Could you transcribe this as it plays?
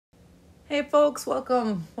Hey folks,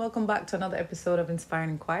 welcome back to another episode of Inspire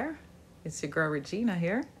and Inquire. It's your girl Regina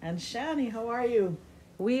here. And Shani, how are you?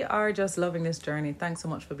 We are just loving this journey. Thanks so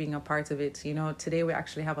much for being a part of it. You know, today we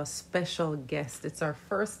actually have a special guest. It's our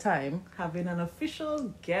first time having an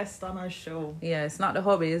official guest on our show. Yeah, it's not the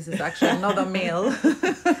hobbies, it's actually another male.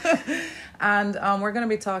 And we're going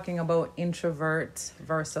to be talking about introvert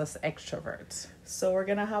versus extrovert. So we're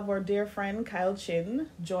going to have our dear friend Kyle Chin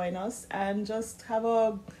join us and just have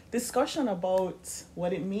a discussion about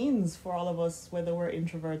what it means for all of us, whether we're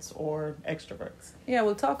introverts or extroverts. Yeah,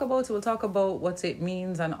 we'll talk about what it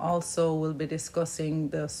means, and also we'll be discussing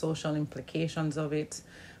the social implications of it.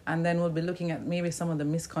 And then we'll be looking at maybe some of the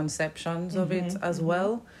misconceptions of it as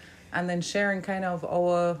well. And then sharing kind of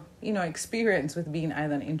our, experience with being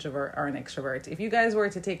either an introvert or an extrovert. If you guys were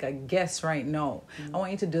to take a guess right now, I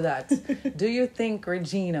want you to do that. Do you think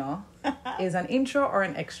Regina is an intro or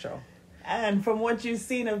an extro? And from what you've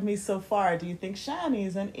seen of me so far, do you think Shani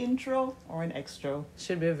is an intro or an extro?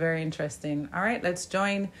 Should be very interesting. All right, let's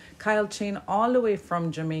join Kyle Chin all the way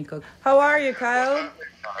from Jamaica. How are you, Kyle?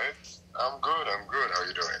 I'm good. How are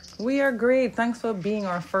you doing? We are great. Thanks for being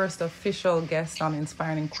our first official guest on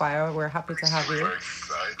Inspire and Inquire. We're happy to have you. We're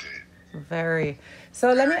excited. Very.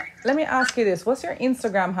 So let me ask you this. What's your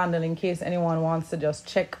Instagram handle in case anyone wants to just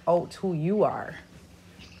check out who you are?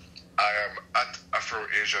 I am at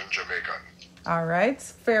Afro-Asian Jamaican. All right.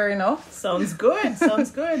 Fair enough. Sounds good.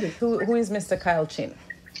 Who is Mr. Kyle Chin?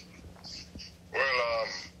 Well,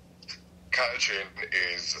 Kyle Chin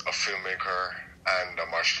is a filmmaker and a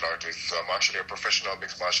martial artist. So I'm actually a professional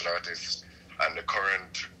mixed martial artist and the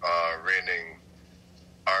current reigning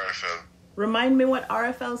RFL. Remind me what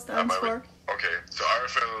RFL stands for. Okay, so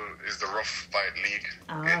RFL is the Rough Fight League.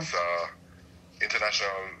 It's a international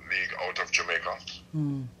league out of Jamaica.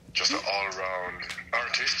 Just an all-round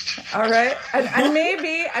artist. All right, and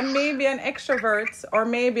maybe an extrovert or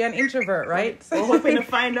maybe an introvert, right? We're hoping to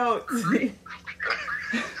find out.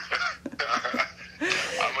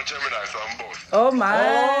 I'm a Gemini, so I'm both. Oh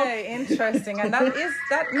my, interesting. And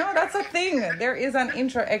that's a thing. There is an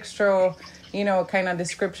intro-extro, kind of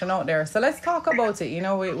description out there. So let's talk about it. We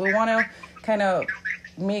want to kind of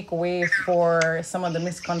make way for some of the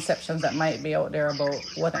misconceptions that might be out there about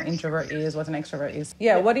what an introvert is, what an extrovert is.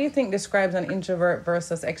 Yeah, what do you think describes an introvert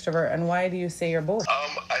versus extrovert, and why do you say you're both?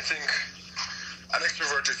 I think an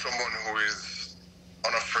extrovert is someone who is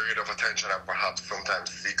unafraid of attention and perhaps sometimes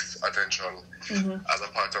seeks attention as a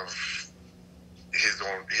part of his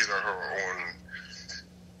or her own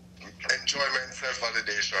enjoyment,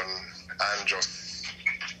 self-validation, and just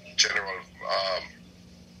general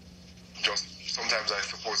just sometimes I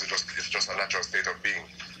suppose it's just a natural state of being.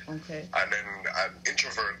 Okay. And then an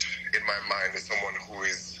introvert, in my mind, is someone who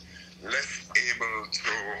is less able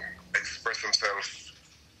to express himself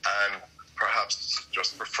and perhaps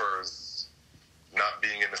just prefers not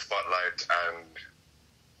being in the spotlight and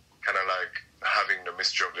kind of like having the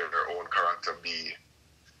mystery of their own character be,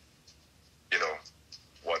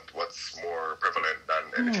 what's more prevalent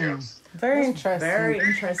than anything else. Very interesting. Very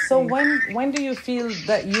interesting. So when do you feel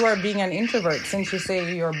that you are being an introvert, since you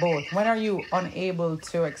say you're both? When are you unable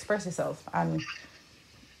to express yourself? And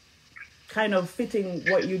kind of fitting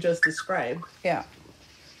what you just described. Yeah.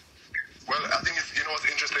 Well, I think what's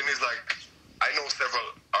interesting is I know several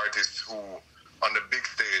artists who on the big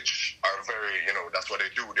stage are very, that's what they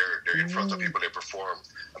do. They're in front of people, they perform,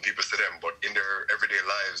 and people see them. But in their everyday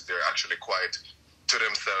lives, they're actually quite to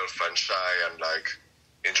themselves and shy and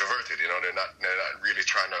introverted. They're not really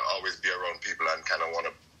trying to always be around people and kind of want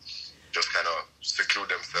to just kind of seclude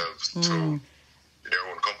themselves to their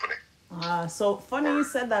own company. So funny you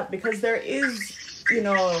said that, because there is,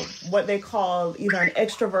 what they call either an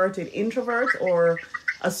extroverted introvert or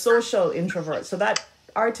a social introvert. So that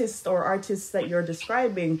artists that you're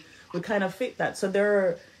describing would kind of fit that. So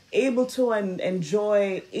they're able to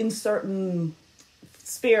enjoy in certain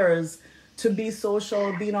spheres to be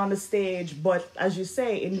social, being on the stage, but as you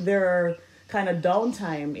say, in their kind of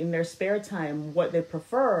downtime, in their spare time, what they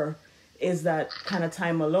prefer is that kind of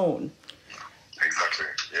time alone. Exactly,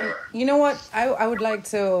 yeah. You know what? I would like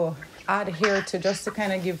to add here to just to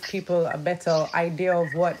kind of give people a better idea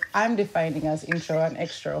of what I'm defining as intro and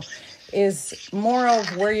extro is more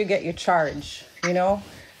of where you get your charge,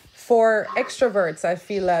 For extroverts, I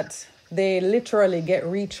feel that they literally get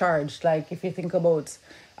recharged. Like if you think about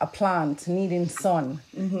a plant needing sun,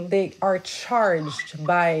 they are charged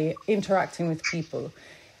by interacting with people.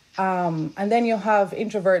 And then you have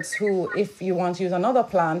introverts who, if you want to use another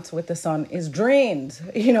plant with the sun, is drained,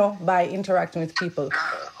 by interacting with people.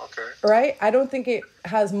 Okay. Right? I don't think it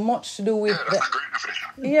has much to do with... Yeah, that's a great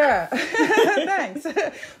definition. Yeah, thanks.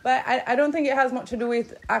 But I don't think it has much to do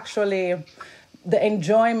with actually the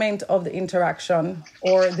enjoyment of the interaction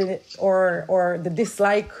or the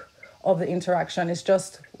dislike of the interaction. It's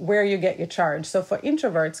just where you get your charge. So for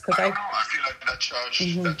introverts, because I feel like that charge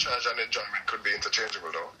and enjoyment could be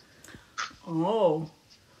interchangeable, though. Oh,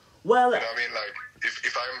 well. You know what I mean? Like,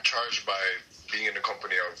 if I'm charged by being in the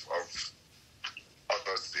company of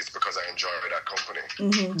others, it's because I enjoy that company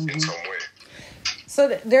in some way.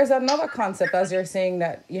 So there's another concept, as you're saying,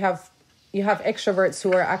 that you have extroverts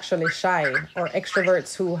who are actually shy, or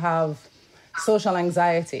extroverts who have social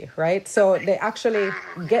anxiety, right? So they actually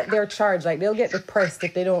get their charge, like they'll get depressed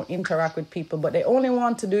if they don't interact with people, but they only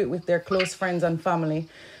want to do it with their close friends and family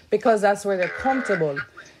because that's where they're comfortable.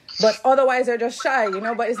 But otherwise they're just shy,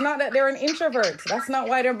 but it's not that they're an introvert. That's not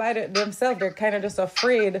why they're by themselves. They're kind of just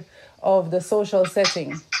afraid of the social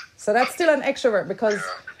setting. So that's still an extrovert because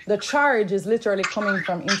the charge is literally coming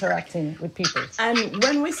from interacting with people. And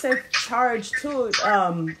when we say charge too,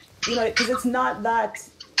 because it's not that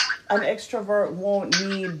an extrovert won't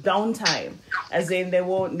need downtime, as in they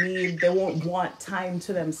won't want time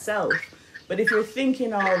to themselves. But if you're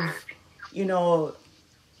thinking of,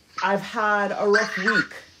 I've had a rough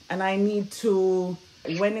week and I need to,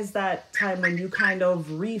 when is that time when you kind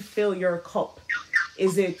of refill your cup?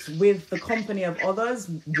 Is it with the company of others,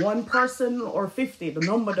 one person or 50? The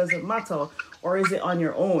number doesn't matter. Or is it on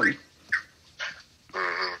your own?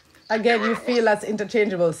 Again, you feel that's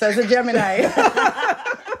interchangeable, says a Gemini. I'm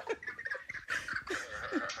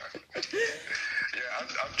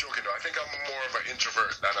joking though. I think I'm more of an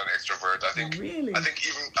introvert than an extrovert. I think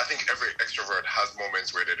every extrovert has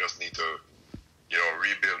moments where they just need to,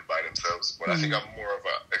 rebuild by themselves. But I think I'm more of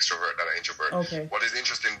an extrovert than an introvert. Okay. What is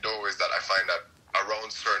interesting though is that I find that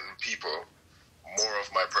around certain people, more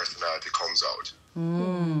of my personality comes out.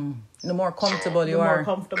 The more comfortable you are. The more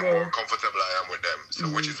comfortable I am with them. So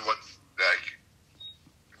which is what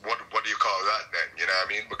do you call that then? You know what I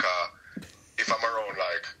mean? Because if I'm around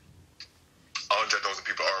 100,000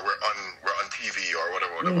 people, or we're on TV or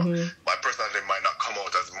whatever, my personality might not come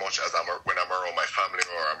out as much as when I'm around my family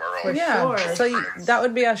or I'm around. So that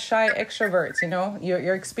would be a shy extrovert.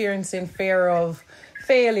 You're experiencing fear of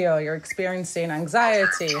failure, you're experiencing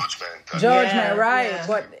anxiety, judgment, right? Yeah.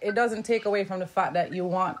 But it doesn't take away from the fact that you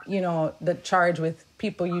want, the charge with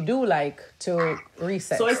people you do like to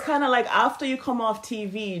reset. So it's kind of like after you come off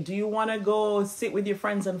TV, do you want to go sit with your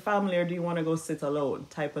friends and family, or do you want to go sit alone,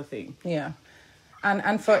 type of thing? Yeah.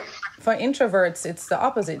 And for introverts, it's the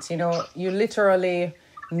opposite. You literally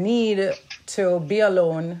need to be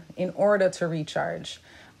alone in order to recharge.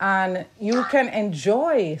 And you can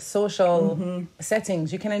enjoy social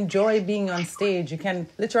settings. You can enjoy being on stage. You can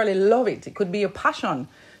literally love it. It could be a passion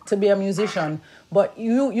to be a musician, but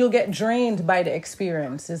you'll get drained by the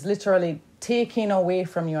experience. It's literally taking away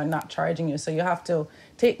from you and not charging you. So you have to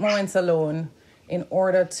take moments alone in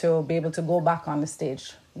order to be able to go back on the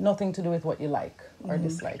stage. Nothing to do with what you like or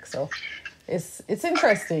dislike. So it's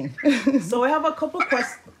interesting. So we have a couple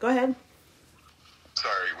questions. Go ahead.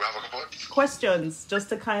 Sorry, we have a couple questions just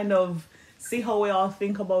to kind of see how we all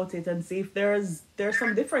think about it and see if there's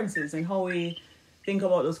some differences in how we think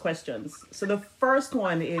about those questions. So the first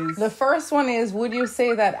one is, would you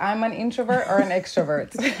say that I'm an introvert or an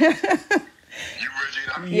extrovert? You,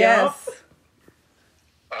 Regina? Yes.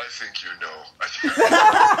 I think you know. I think you're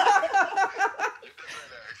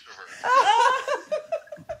definitely an extrovert.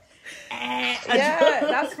 Yeah,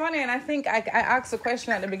 that's funny. And I think I asked a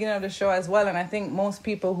question at the beginning of the show as well. And I think most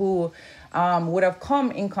people who would have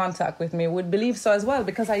come in contact with me would believe so as well,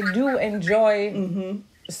 because I do enjoy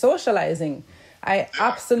socializing. I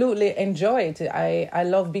absolutely enjoy it. I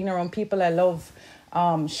love being around people. I love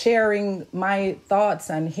sharing my thoughts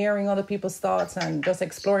and hearing other people's thoughts and just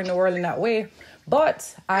exploring the world in that way.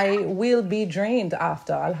 But I will be drained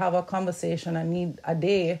after. I'll have a conversation. I need a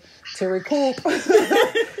day to recoup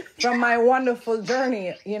from my wonderful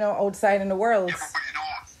journey, outside in the world. Yeah, but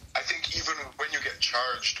I think even when you get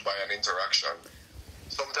charged by an interaction,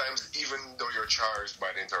 sometimes even though you're charged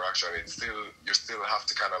by the interaction, you still have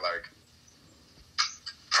to kind of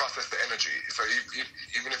process the energy. So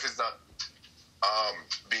even if it's not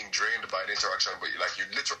being drained by the interaction, but you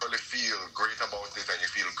literally feel great about it and you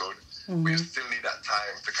feel good, but you still need that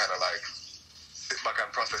time to kind of sit back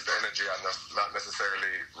and process the energy and not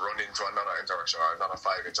necessarily run into another interaction or another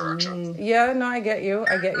 5 interactions. Yeah, no, I get you.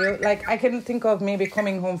 Like, I can think of maybe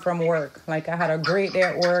coming home from work. Like, I had a great day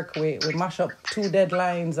at work. We mashed up 2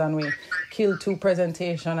 deadlines and we killed 2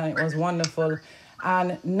 presentations, and it was wonderful.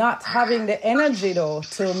 And not having the energy, though,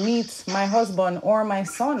 to meet my husband or my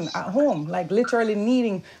son at home. Like, literally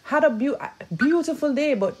had a beautiful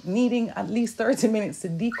day, but needing at least 30 minutes to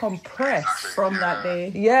decompress. From that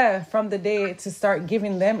day. Yeah, from the day, to start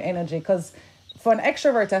giving them energy. Because for an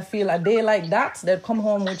extrovert, I feel a day like that, they'd come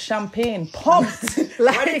home with champagne, pumped.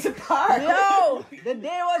 Ready to party. No, the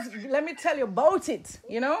day was, let me tell you about it,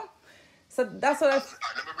 you know? So that's what Let me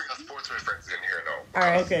bring a sports reference in here now. All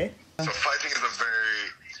right. Okay. So fighting is a very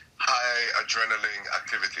high adrenaline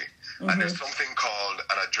activity. And there's something called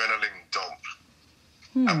an adrenaline dump.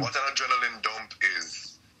 And what an adrenaline dump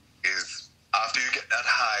is after you get that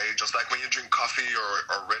high, just like when you drink coffee or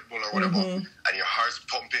Red Bull or whatever, and your heart's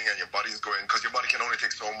pumping and your body's going, because your body can only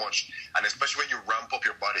take so much. And especially when you ramp up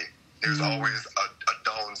your body, there's always a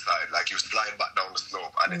downside, like you slide back down the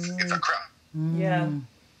slope, and it's a crap. Yeah.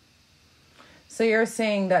 So you're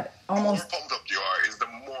saying that almost... The more pumped up you are is the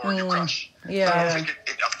more you crash. Yeah. So I don't think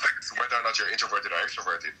it affects whether or not you're introverted or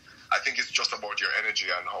extroverted. I think it's just about your energy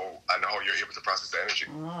and how you're able to process the energy.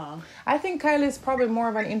 I think Kyle is probably more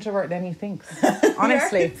of an introvert than he thinks,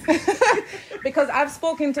 honestly. Because I've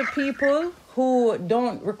spoken to people who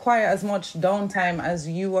don't require as much downtime as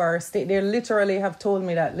you are. They literally have told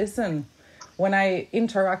me that, listen, when I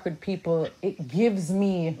interact with people, it gives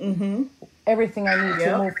me everything I need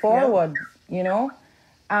to move forward, you know?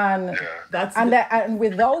 And and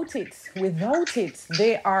without it,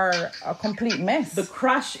 they are a complete mess. The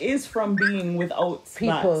crash is from being without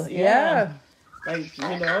people. That. Yeah. Like,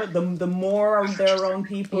 you know, the more they're around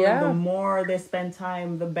people, the more they spend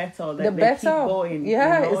time, the better. They keep going.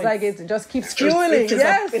 Yeah, you know? it's like it just keeps fueling.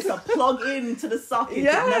 It's a plug in to the socket.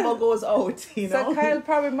 Yeah. It never goes out, you know. So Kyle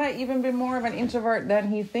probably might even be more of an introvert than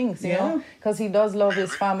he thinks, you know, because he does love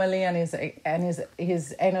his family and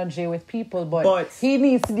his energy with people, but he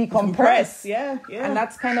needs to decompress. Yeah. And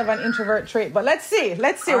that's kind of an introvert trait. But let's see.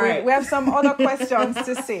 Right. We have some other questions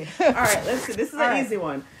to see. All right, let's see. This is an easy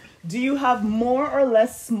one. Do you have more or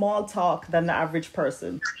less small talk than the average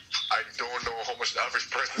person? I don't know how much the average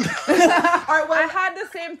person has. All right, well, I had the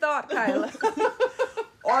same thought, Kyle.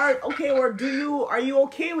 Or are you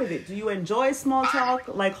okay with it? Do you enjoy small talk?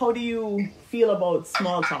 Like, how do you feel about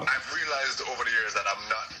small talk? I've realized over the years that I'm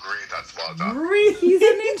not great at small talk. Really? He's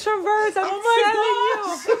an introvert. I'm telling you.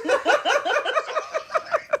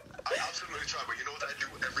 I absolutely try, but you know what I do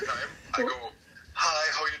every time? I go,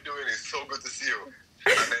 hi, how you doing? It's so good to see you.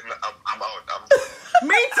 And then I'm out.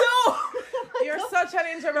 Me too. You're such an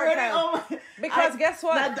introvert, Kyle. Because guess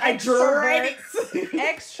what?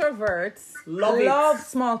 Extroverts love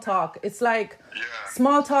small talk. It's like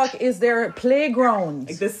small talk is their playground.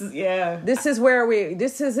 Like this is this is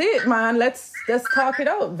it, man. Let's talk it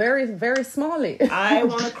out very, very smallly. I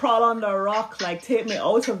want to crawl on the rock. Like, take me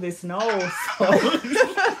out of this now. So.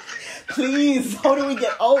 Please, how do we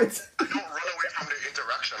get out? I don't run away from the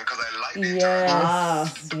interaction because I like the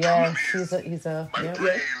interaction. Yes. He's a My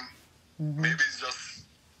brain, maybe it's just,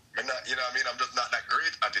 you know what I mean? I'm just not that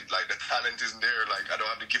great at it. Like, the talent isn't there. Like, I don't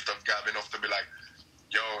have the gift of gab enough to be like,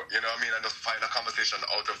 yo, you know what I mean? And just find a conversation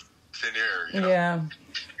out of thin air, you know? Yeah.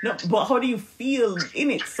 No, but how do you feel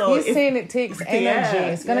in it? So he's saying it takes energy.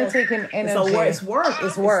 It's going to take him energy. So it's work.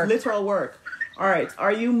 It's work. It's literal work. All right.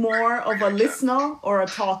 Are you more of a listener or a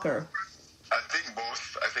talker? I think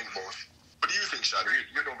both. What do you think, Sean?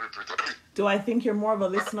 You don't be pretty. Do I think you're more of a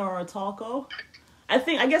listener or a talker? I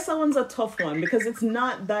guess that one's a tough one because it's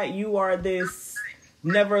not that you are this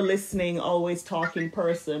never listening, always talking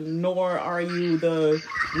person, nor are you the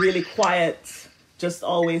really quiet, just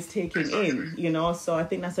always taking in, you know? So I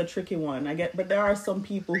think that's a tricky one. But there are some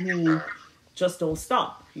people who just don't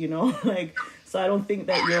stop, you know? Like, so I don't think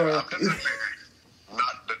that you're...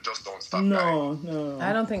 Not that just don't stop. No.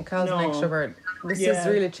 I don't think Kyle's an extrovert. This has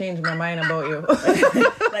really changed my mind about you.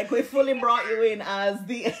 Like, we fully brought you in as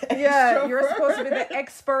the extrovert. Yeah, you're supposed to be the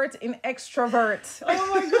expert in extrovert. Oh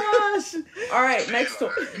my gosh. All right, next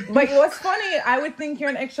one. But what's funny, I would think you're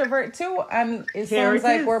an extrovert too, and it sounds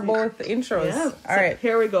like we're both intros. Yeah. All right,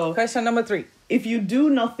 here we go. Question number 3. If you do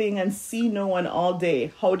nothing and see no one all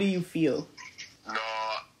day, how do you feel? No,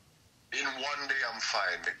 in one day I'm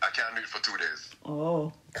fine. I can't do it for 2 days.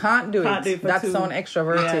 Oh. Can't do it. That sounds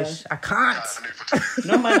extrovertish. Yeah. I can't. Do it for 2 days.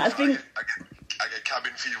 No, man, I think... I get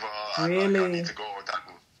cabin fever. Really? I need to go out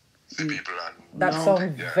and to people. And That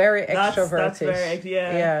sounds very extroverted. That's very,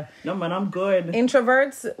 yeah. No, man, I'm good.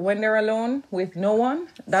 Introverts, when they're alone with no one,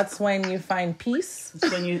 that's when you find peace.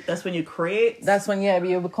 That's when you create. That's when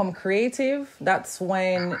you become creative. That's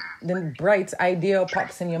when the bright idea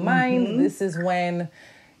pops in your mind. This is when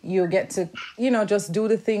you get to, just do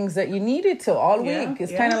the things that you needed to all week.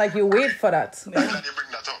 It's kind of like you wait for that. I'm glad you bring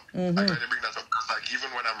that up. I'm glad you bring that up. Like, even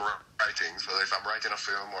when I'm writing, so if I'm writing a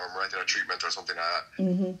film or I'm writing a treatment or something like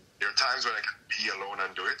that, there are times when I can be alone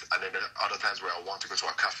and do it, and then there are other times where I want to go to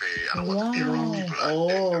a cafe and I want to be around people and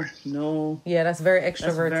then do it. No. Yeah, that's very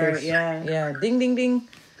extroverted. Yeah. Ding, ding, ding.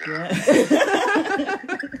 Yeah.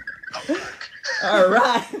 I'm back. All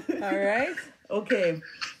right. All right. Okay.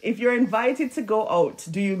 If you're invited to go out,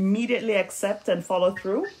 do you immediately accept and follow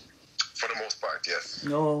through? For the most part, yes.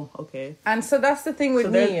 No. Okay. And so that's the thing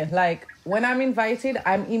with me. Like, when I'm invited,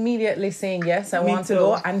 I'm immediately saying yes, I want to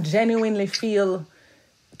go, and genuinely feel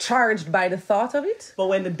charged by the thought of it. But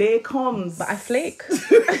when the day comes... But I flake.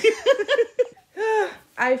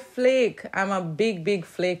 I flake. I'm a big, big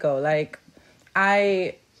flaker. Like,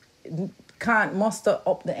 I can't muster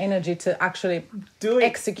up the energy to actually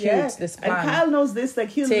execute this plan. And Kyle knows this. Like,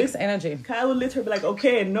 he takes energy. Kyle will literally be like,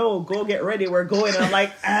 okay, no, go get ready, we're going. And I'm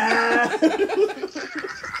like, I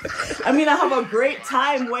mean, I have a great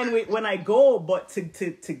time when I go, but to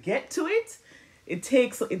get to it, it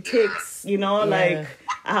takes, like,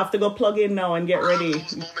 I have to go plug in now and get ready.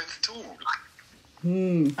 Those moments too.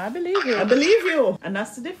 I believe you. I believe you. And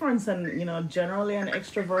that's the difference. And, generally an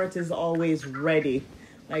extrovert is always ready.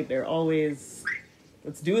 Like, they're always,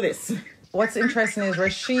 let's do this. What's interesting is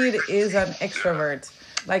Rashid is an extrovert.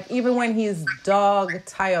 Like, even when he's dog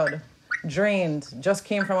tired, drained, just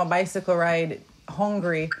came from a bicycle ride,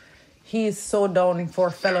 hungry, he's so down for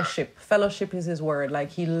fellowship. Fellowship is his word. Like,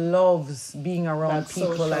 he loves being around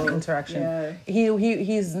people social. And interaction. Yeah.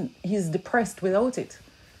 He's depressed without it.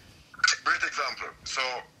 Great example. So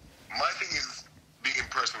my thing is being in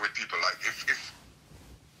person with people. Like, if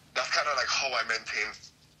that's kind of like how I maintain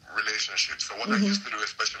relationships. So what I used to do,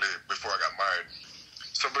 especially before I got married.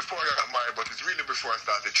 So before I got married, but it's really before I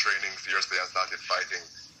started training seriously and started fighting,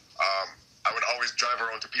 I would always drive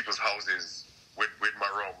around to people's houses with my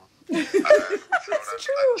rum. And drink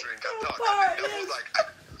and talk. And that was like,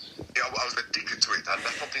 I was addicted to it, and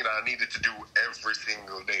that's something that I needed to do every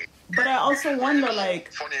single day. But I also wonder,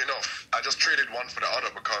 like... Funny enough, I just traded one for the other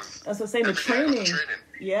because... That's what I'm saying, the training.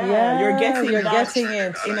 Yeah, you're getting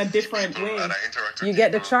it in a different way. And I interact with you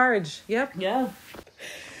get the charge. Yep. Yeah.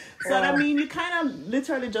 So, I mean, you kind of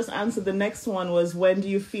literally just answered the next one was, when do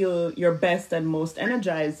you feel your best and most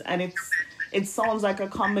energized? And it sounds like a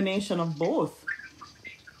combination of both.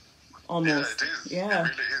 Almost. Yeah, it is. Yeah.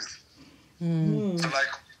 It really is. So,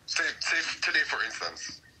 like, say today, for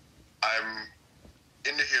instance, I'm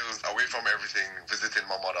in the hills, away from everything, visiting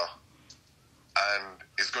my mother, and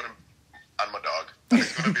my dog, and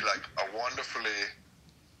it's gonna be like a wonderfully,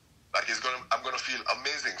 like I'm gonna feel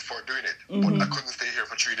amazing for doing it. But I couldn't stay here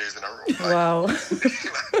for 3 days in a row. Like, wow. I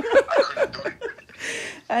couldn't do it.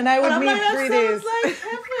 And I would need 3 days. Like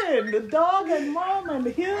heaven, the dog and mom and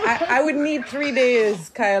the hill. I would need 3 days,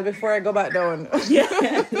 Kyle, before I go back down. Yeah.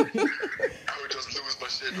 I would just lose my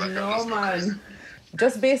shit. Like, no, man.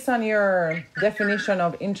 Just based on your definition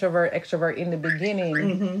of introvert, extrovert in the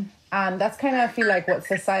beginning, and that's kind of, I feel like, what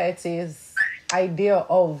society's idea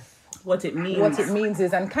of what it means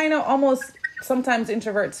is, and kind of almost sometimes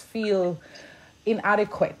introverts feel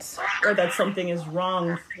inadequate, or that something is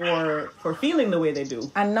wrong for feeling the way they do,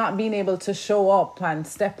 and not being able to show up and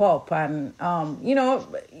step up and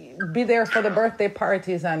be there for the birthday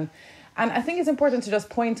parties, and I think it's important to just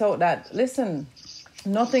point out that, listen,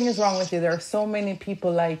 nothing is wrong with you. There are so many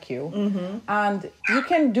people like you, and you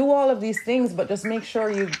can do all of these things, but just make sure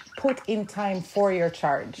you put in time for your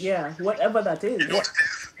charge. Yeah, whatever that is. You know what it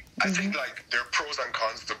is? I think, like, there are pros and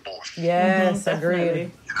cons to both. Yes, agreed. You know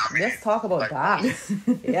what I mean? Let's talk about that.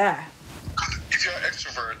 Yeah. If you're an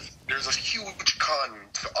extrovert, there's a huge con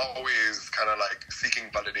to always kind of like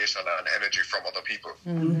seeking validation and energy from other people.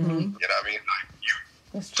 You know what I mean? Like,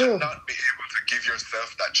 it's true. Not be able to give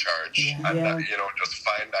yourself that charge and that, just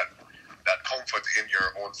find that comfort in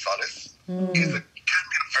your own solace can be a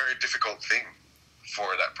very difficult thing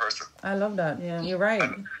for that person. I love that. Yeah, you're right.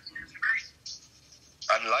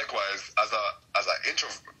 And likewise, as an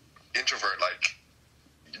introvert, like,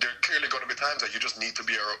 there are clearly going to be times that you just need to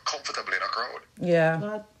be comfortable in a crowd.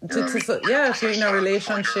 Yeah. If you're in a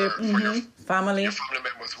relationship, for your family. Your family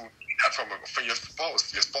members who need that from your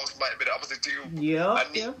spouse. Your spouse might be the opposite to you. Yeah.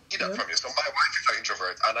 And need that from you. So my wife is an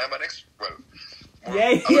introvert, and I'm an extrovert. Well,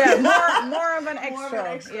 More of an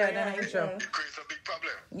extra. Than an intro. It creates a big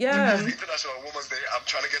problem. Yeah. It's International Women's Day. I'm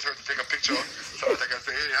trying to get her to take a picture so that I can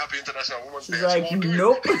say, hey, happy International Women's Day. She's like,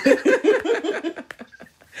 nope.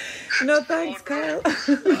 No thanks, Kyle.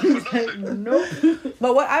 Nope.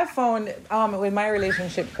 But what I found with my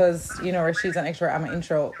relationship, because she's an extrovert, I'm an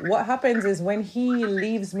intro. What happens is when he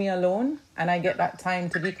leaves me alone and I get that time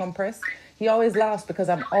to decompress, he always laughs because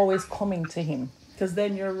I'm always coming to him. Because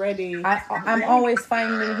then you're ready. I'm always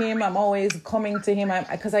finding him. I'm always coming to him.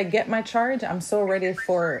 Because I get my charge. I'm so ready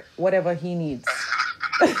for whatever he needs.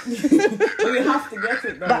 You have to get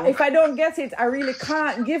it though. But if I don't get it, I really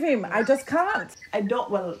can't give him. I just can't.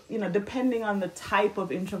 Depending on the type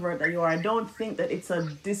of introvert that you are, I don't think that it's a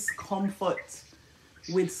discomfort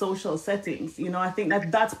with social settings. I think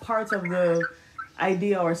that's part of the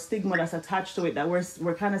idea or stigma that's attached to it, that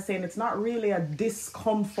we're kind of saying it's not really a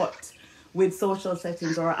discomfort with social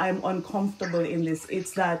settings or I'm uncomfortable in this.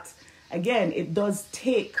 It's that, again, it does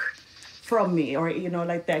take from me, or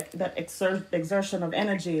like that exertion of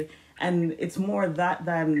energy, and it's more that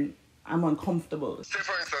than I'm uncomfortable. Say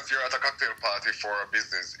for instance, you're at a cocktail party for a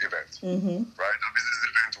business event, right? A business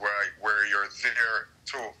event where you're there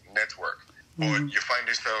to network, but you find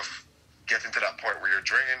yourself getting to that point where you're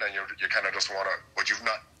drained and you kind of just want to, but you've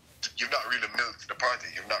not really milked the party,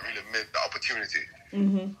 you've not really milked the opportunity.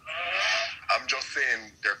 I'm just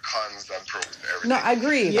saying there are cons and pros to everything. No, I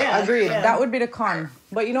agree. Yeah, I agree. yeah. That would be the con.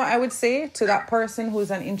 But I would say to that person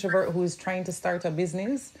who's an introvert who's trying to start a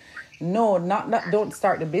business, no, not don't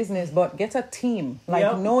start the business, but get a team.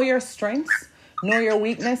 Know your strengths, know your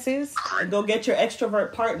weaknesses. And go get your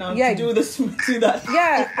extrovert partner to do that.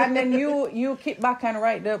 Yeah, and then you kick back and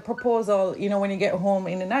write the proposal, when you get home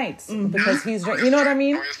in the night. Because he's, you know what I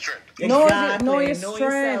mean? Know your strength. Exactly. Know your Know strengths.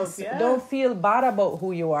 yourself, yeah. Don't feel bad about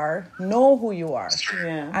who you are. Know who you are.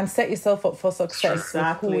 Yeah. And set yourself up for success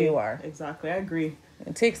with who you are. Exactly, I agree.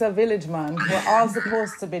 It takes a village, man. We're all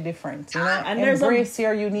supposed to be different, And embrace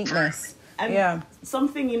your uniqueness. And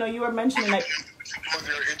something, you were mentioning, like, Suppose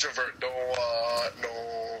you're an introvert,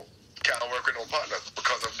 can't work with no partner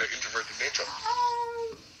because of the introverted nature.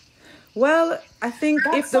 Well, I think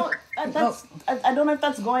I don't know if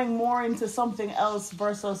that's going more into something else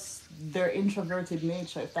versus their introverted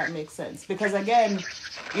nature, if that makes sense. Because again,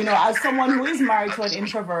 as someone who is married to an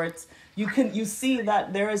introvert, you see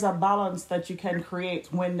that there is a balance that you can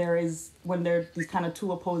create when there are these kind of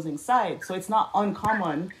two opposing sides. So it's not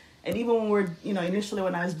uncommon. And even when we're, initially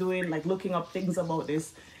when I was doing looking up things about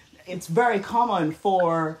this, it's very common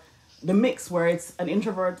for the mix where it's an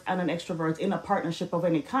introvert and an extrovert in a partnership of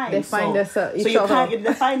any kind. They find each other.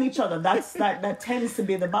 They find each other. That tends to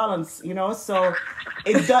be the balance, So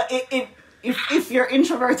if your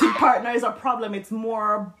introverted partner is a problem, it's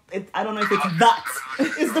more. I don't know if it's that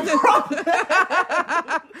is the problem.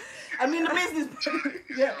 I mean, the business.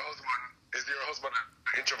 Yeah. Is your husband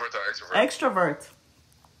introvert or extrovert?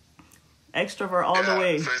 Extrovert all the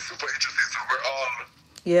way. So it's super interesting. So we're all.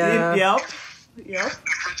 Yeah. Yep.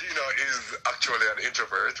 Regina is actually an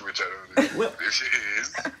introvert, which I don't know if she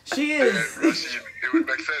is. She is. And Rashid, it would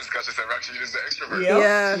make sense because she said Rashid is the extrovert. Yep.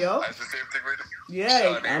 Yeah. Yep. It's the same thing with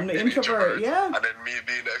Yeah, I'm the introvert. Yeah. And then me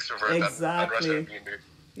being the extrovert. Exactly. And Rashid being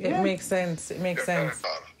the... It makes sense.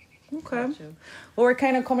 Okay. Gotcha. Well, we're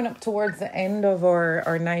kind of coming up towards the end of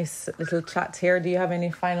our nice little chat here. Do you have any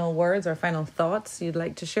final words or final thoughts you'd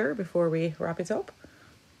like to share before we wrap it up?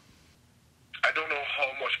 I don't know how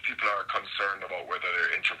much people are concerned about whether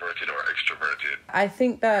they're introverted or extroverted. I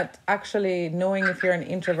think that actually knowing if you're an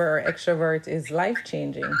introvert or extrovert is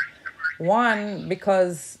life-changing. One,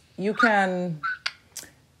 because you can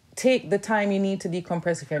take the time you need to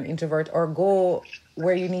decompress if you're an introvert, or go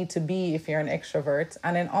where you need to be if you're an extrovert.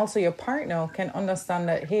 And then also your partner can understand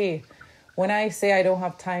that, hey, when I say I don't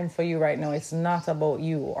have time for you right now, it's not about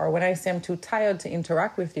you. Or when I say I'm too tired to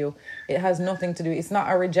interact with you, it has nothing to do. It's not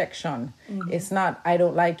a rejection. It's not, I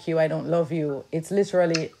don't like you, I don't love you. It's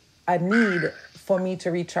literally a need for me to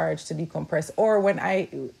recharge, to decompress. Or when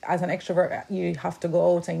as an extrovert, you have to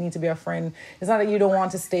go out and you need to be a friend. It's not that you don't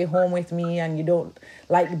want to stay home with me and you don't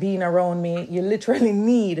like being around me. You literally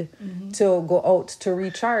need to go out to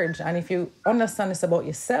recharge. And if you understand this about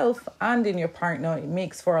yourself and in your partner, it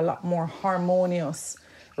makes for a lot more harmonious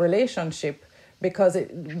relationship, because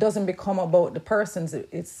it doesn't become about the persons.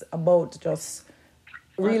 It's about just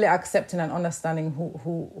really accepting and understanding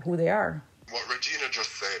who they are. What Regina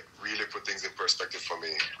just said really put things in perspective for me,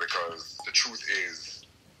 because the truth is,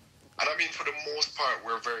 and I mean for the most part,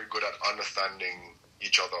 we're very good at understanding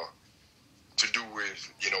each other to do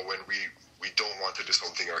with, when we don't want to do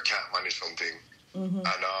something or can't manage something. And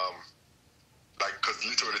like, because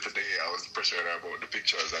literally today I was pressuring her about the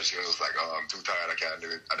pictures, and she was just like, "Oh, I'm too tired. I can't do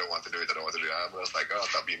it. I don't want to do it. I don't want to do it." I was like, "Oh,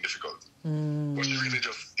 stop being difficult." But she really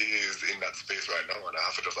just is in that space right now, and I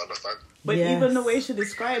have to just understand. But Yes. even the way she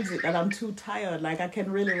describes it, that I'm too tired, like I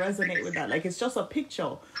can really resonate with that. Like it's just a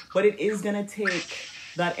picture, but it is gonna take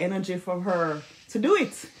that energy from her to do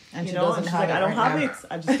it. And you she know, doesn't and she's have like, it I don't right have now. it.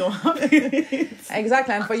 I just don't have it.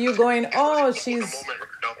 Exactly. And for you going, oh, At the she's moment right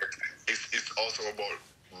now, it's also about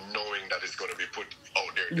knowing that it's going to be put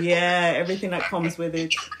out there. in the Yeah, public. everything that comes with it.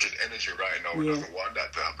 Introverted energy right now Yeah. doesn't want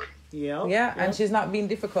that to happen. Yeah. yeah, and she's not being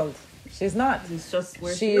difficult. She's not. It's just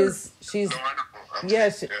where She's No, I know.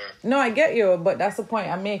 yes. No, I get you, but that's the point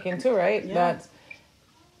I'm making too, right? Yeah. That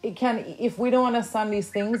it can, if we don't understand these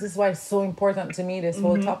things, this is why it's so important to me, this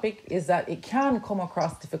whole topic, is that it can come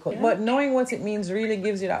across difficult. Yeah. But knowing what it means really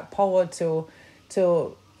gives you that power to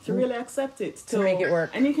to really accept it, to make it work.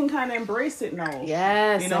 and you can kind of embrace it now.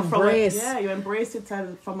 yes, you know, embrace. you embrace it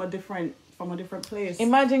from a different place.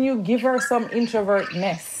 Imagine you give her some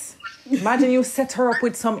introvertness. Imagine you set her up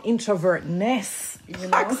with some introvertness. You know?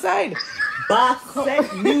 Backside. Bath,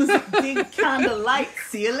 set, music, big candlelight.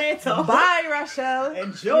 See you later. Bye, Rachel.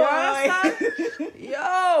 Enjoy. You understand?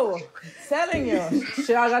 Yo, telling you,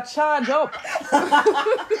 she got charge up.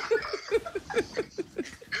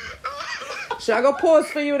 She got post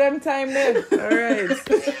for you them time then. All right. Or just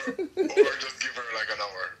give her like an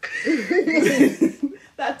hour.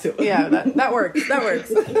 That too. Yeah, that works. That works.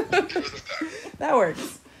 Give her some time. That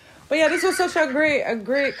works. But yeah, this was such a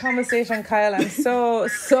great conversation, Kyle. I'm so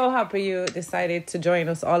happy you decided to join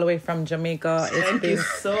us all the way from Jamaica. It's Thank you been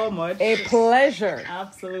so much. a pleasure.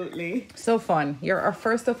 Absolutely. So fun. You're our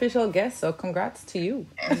first official guest, so congrats to you.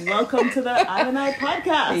 Welcome to the I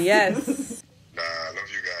podcast. Yes. Nah, I love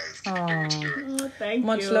you guys. Keep doing what you're doing. Oh, thank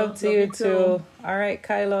Much you. love to you too. All right,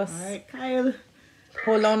 Kylos. All right, Kyle.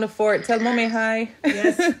 Hold on the fort. Tell mommy hi.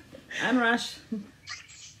 Yes. And Rash.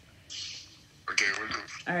 Okay, we'll do.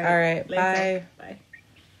 All All right, Later. bye. Bye.